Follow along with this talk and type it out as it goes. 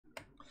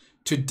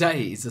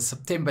Today is the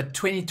September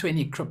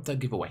 2020 crypto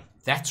giveaway.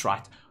 That's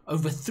right,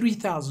 over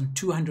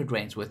 3,200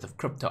 rands worth of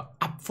crypto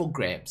up for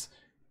grabs.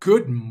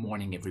 Good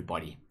morning,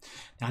 everybody.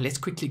 Now let's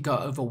quickly go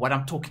over what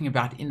I'm talking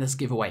about in this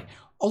giveaway.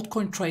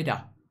 Altcoin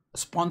Trader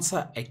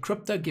sponsor a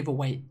crypto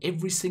giveaway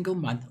every single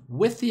month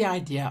with the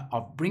idea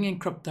of bringing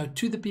crypto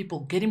to the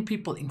people, getting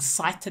people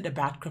excited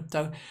about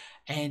crypto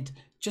and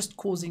just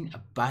causing a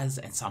buzz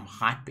and some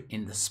hype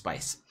in the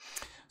space.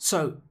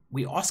 So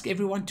we ask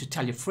everyone to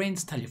tell your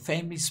friends, tell your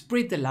family,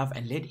 spread the love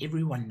and let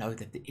everyone know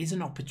that there is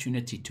an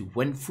opportunity to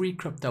win free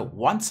crypto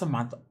once a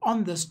month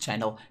on this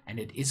channel, and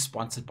it is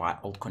sponsored by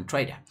Altcoin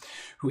Trader.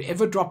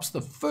 Whoever drops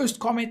the first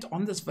comment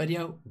on this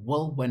video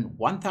will win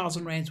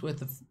 1,000 rands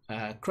worth of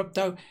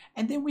crypto,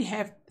 and then we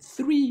have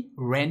 3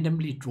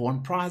 randomly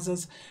drawn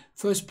prizes.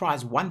 First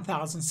prize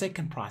 1,000,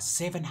 second prize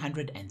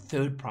 700, and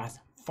third prize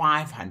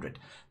 500.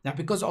 Now,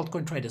 because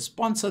Altcoin Trader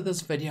sponsor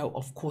this video,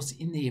 of course,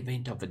 in the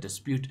event of a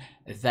dispute,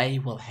 they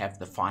will have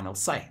the final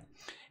say.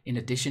 In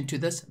addition to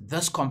this,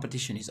 this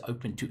competition is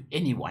open to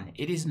anyone.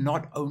 It is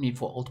not only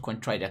for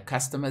Altcoin Trader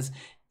customers.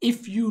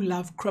 If you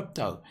love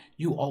crypto,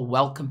 you are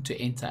welcome to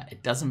enter.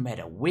 It doesn't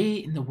matter where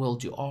in the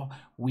world you are.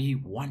 We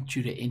want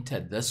you to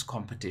enter this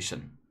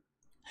competition.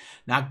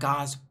 Now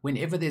guys,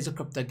 whenever there's a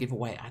crypto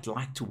giveaway, I'd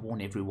like to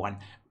warn everyone,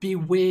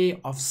 beware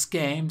of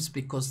scams,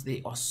 because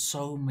there are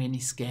so many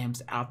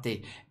scams out there.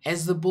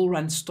 As the bull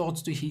run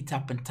starts to heat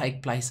up and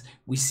take place,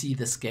 we see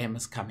the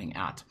scammers coming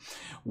out.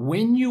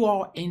 When you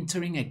are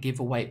entering a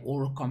giveaway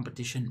or a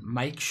competition,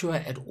 make sure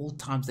at all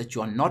times that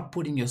you are not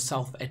putting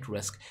yourself at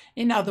risk.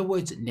 In other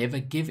words, never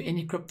give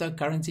any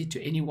cryptocurrency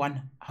to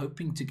anyone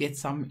hoping to get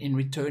some in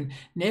return.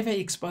 Never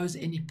expose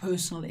any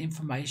personal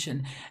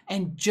information,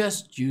 and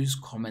just use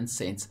common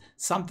sense.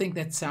 Something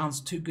that sounds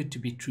too good to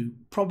be true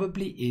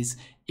probably is.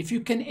 If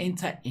you can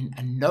enter in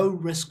a no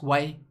risk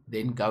way,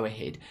 then go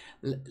ahead.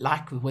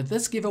 Like with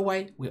this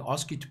giveaway, we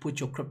ask you to put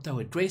your crypto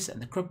address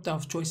and the crypto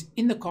of choice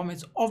in the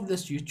comments of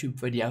this YouTube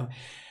video.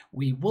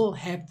 We will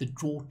have the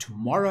draw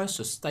tomorrow,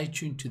 so stay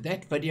tuned to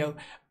that video,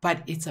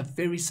 but it's a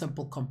very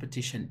simple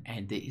competition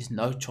and there is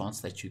no chance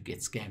that you get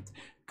scammed.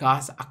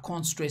 Guys, I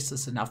can't stress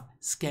this enough.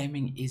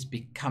 Scamming is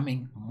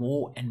becoming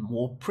more and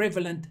more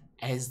prevalent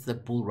as the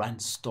bull run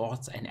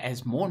starts and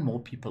as more and more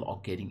people are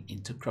getting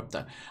into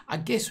crypto. I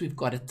guess we've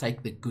got to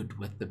take the good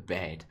with the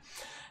bad.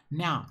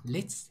 Now,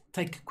 let's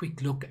take a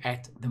quick look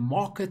at the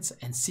markets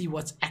and see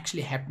what's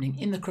actually happening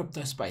in the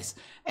crypto space.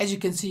 As you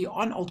can see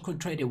on Altcoin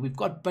Trader, we've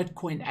got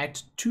Bitcoin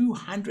at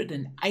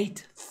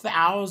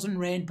 208,000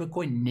 Rand per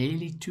coin,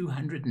 nearly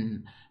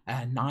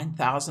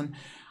 209,000.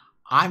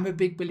 I'm a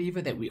big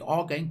believer that we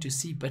are going to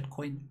see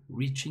Bitcoin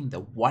reaching the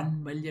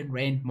 1 million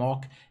Rand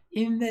mark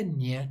in the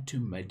near to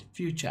mid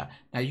future.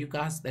 Now, you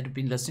guys that have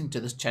been listening to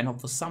this channel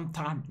for some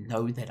time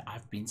know that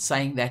I've been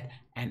saying that,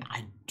 and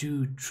I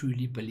do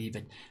truly believe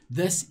it.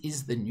 This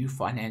is the new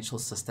financial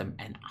system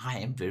and I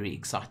am very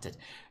excited.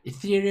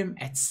 Ethereum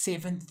at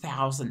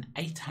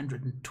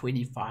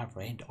 7,825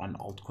 Rand on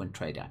Altcoin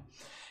Trader.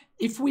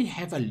 If we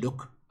have a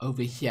look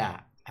over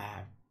here,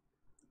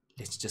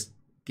 let's just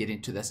get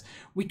into this.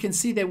 We can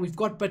see that we've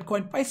got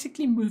Bitcoin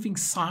basically moving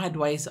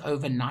sideways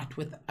overnight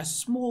with a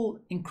small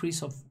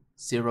increase of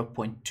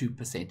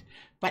 0.2%,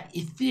 but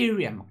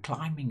Ethereum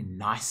climbing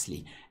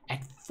nicely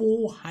at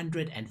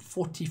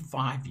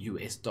 $445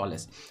 US,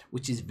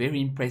 which is very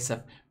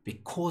impressive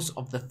because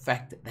of the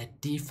fact that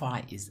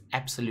DeFi is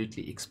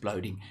absolutely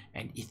exploding,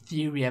 and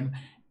Ethereum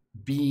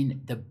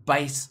being the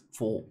base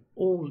for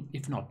all,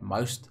 if not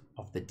most,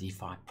 of the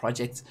DeFi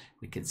projects.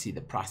 We can see the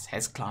price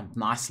has climbed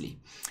nicely.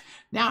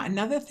 Now,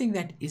 another thing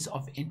that is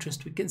of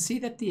interest, we can see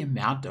that the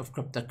amount of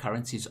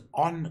cryptocurrencies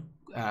on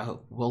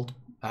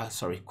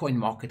coin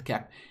market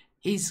cap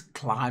is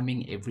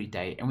climbing every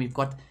day, and we've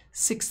got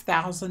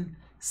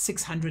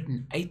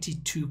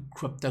 6,682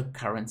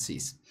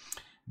 cryptocurrencies.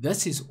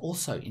 This is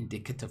also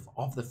indicative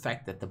of the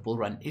fact that the bull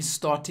run is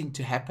starting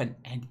to happen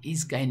and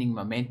is gaining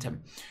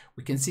momentum.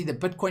 We can see the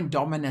Bitcoin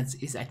dominance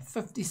is at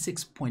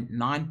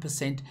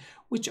 56.9%,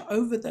 which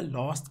over the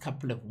last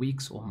couple of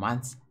weeks or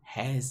months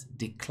has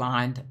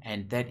declined,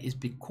 and that is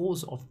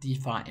because of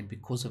DeFi and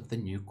because of the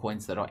new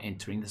coins that are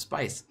entering the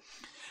space.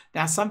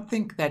 Now,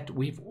 something that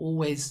we've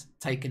always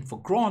taken for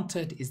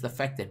granted is the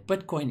fact that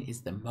Bitcoin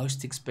is the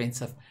most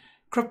expensive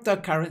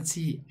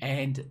cryptocurrency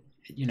and,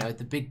 you know,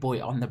 the big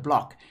boy on the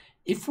block.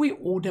 If we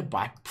order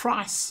by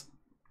price,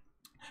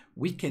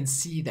 we can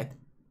see that,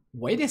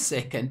 wait a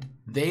second,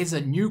 there's a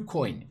new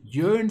coin,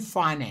 Yearn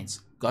Finance,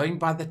 going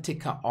by the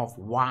ticker of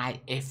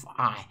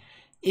YFI,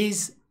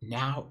 is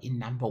now in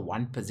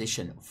 #1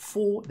 position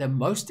for the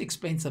most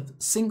expensive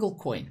single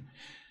coin.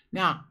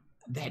 Now,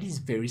 that is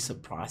very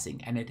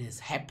surprising, and it has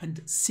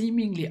happened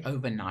seemingly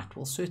overnight,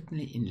 well,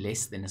 certainly in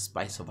less than a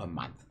space of a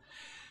month.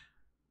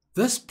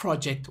 This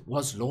project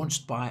was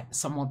launched by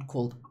someone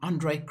called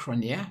Andre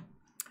Cronje.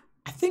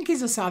 I think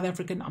he's a South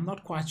African, I'm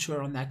not quite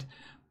sure on that,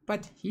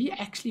 but he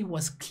actually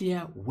was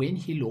clear when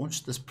he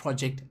launched this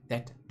project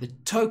that the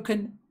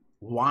token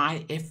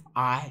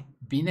YFI,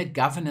 being a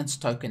governance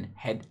token,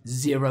 had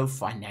zero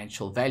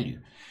financial value.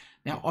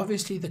 Now,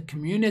 obviously, the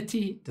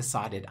community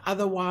decided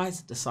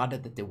otherwise,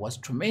 decided that there was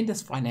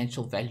tremendous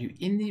financial value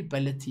in the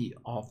ability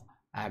of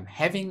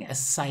having a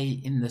say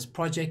in this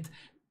project,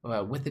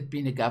 with it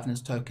being a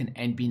governance token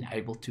and being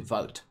able to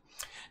vote.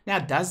 Now,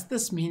 does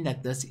this mean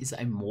that this is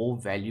a more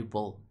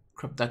valuable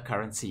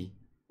cryptocurrency,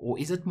 or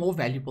is it more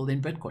valuable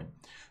than Bitcoin?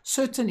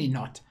 Certainly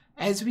not.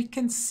 As we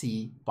can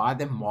see by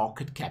the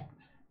market cap,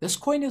 this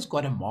coin has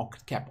got a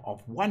market cap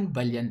of 1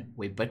 billion,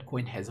 where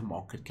Bitcoin has a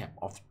market cap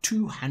of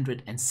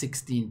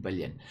 216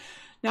 billion.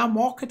 Now,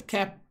 market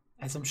cap,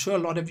 as I'm sure a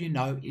lot of you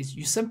know, is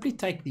you simply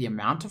take the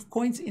amount of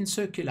coins in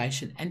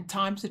circulation and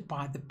times it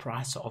by the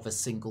price of a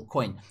single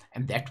coin,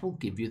 and that will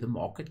give you the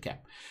market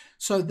cap.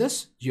 So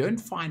this Yearn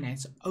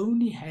Finance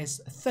only has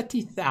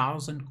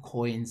 30,000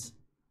 coins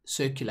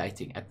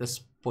circulating. At this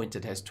point,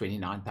 it has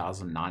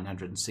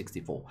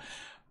 29,964.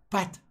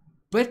 But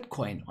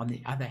Bitcoin, on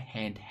the other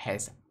hand,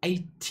 has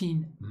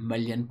 18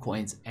 million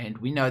coins, and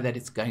we know that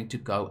it's going to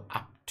go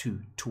up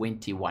to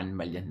 21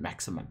 million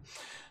maximum.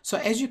 So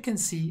as you can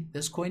see,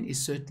 this coin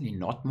is certainly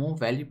not more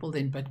valuable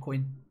than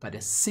Bitcoin, but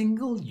a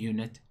single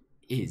unit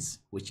is,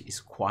 which is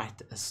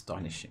quite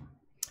astonishing.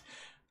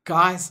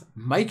 Guys,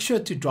 make sure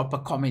to drop a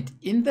comment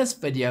in this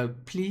video.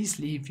 Please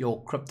leave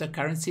your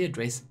cryptocurrency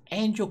address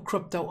and your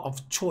crypto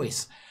of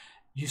choice.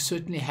 You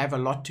certainly have a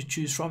lot to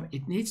choose from.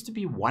 It needs to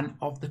be one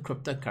of the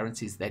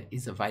cryptocurrencies that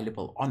is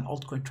available on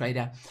Altcoin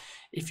Trader.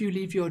 If you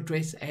leave your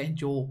address and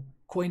your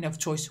coin of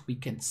choice, we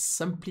can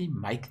simply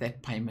make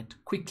that payment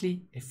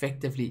quickly,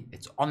 effectively.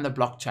 It's on the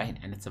blockchain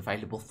and it's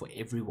available for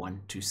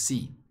everyone to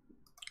see.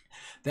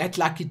 That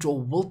lucky draw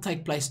will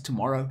take place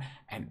tomorrow,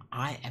 and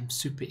I am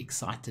super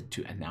excited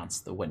to announce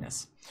the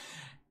winners.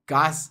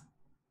 Guys,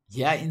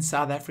 here in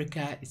South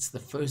Africa, it's the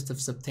 1st of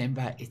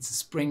September. It's a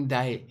spring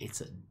day. It's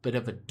a bit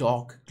of a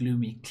dark,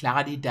 gloomy,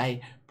 cloudy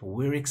day, but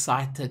we're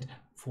excited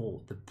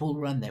for the bull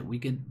run that we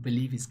can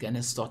believe is going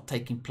to start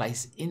taking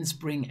place in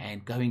spring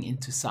and going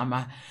into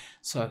summer.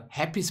 So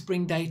happy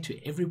spring day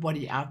to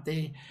everybody out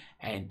there,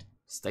 and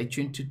stay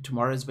tuned to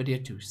tomorrow's video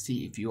to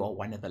see if you are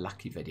one of the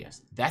lucky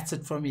videos. That's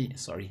it from me.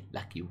 Sorry,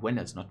 lucky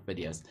winners, not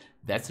videos.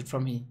 That's it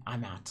from me.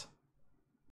 I'm out.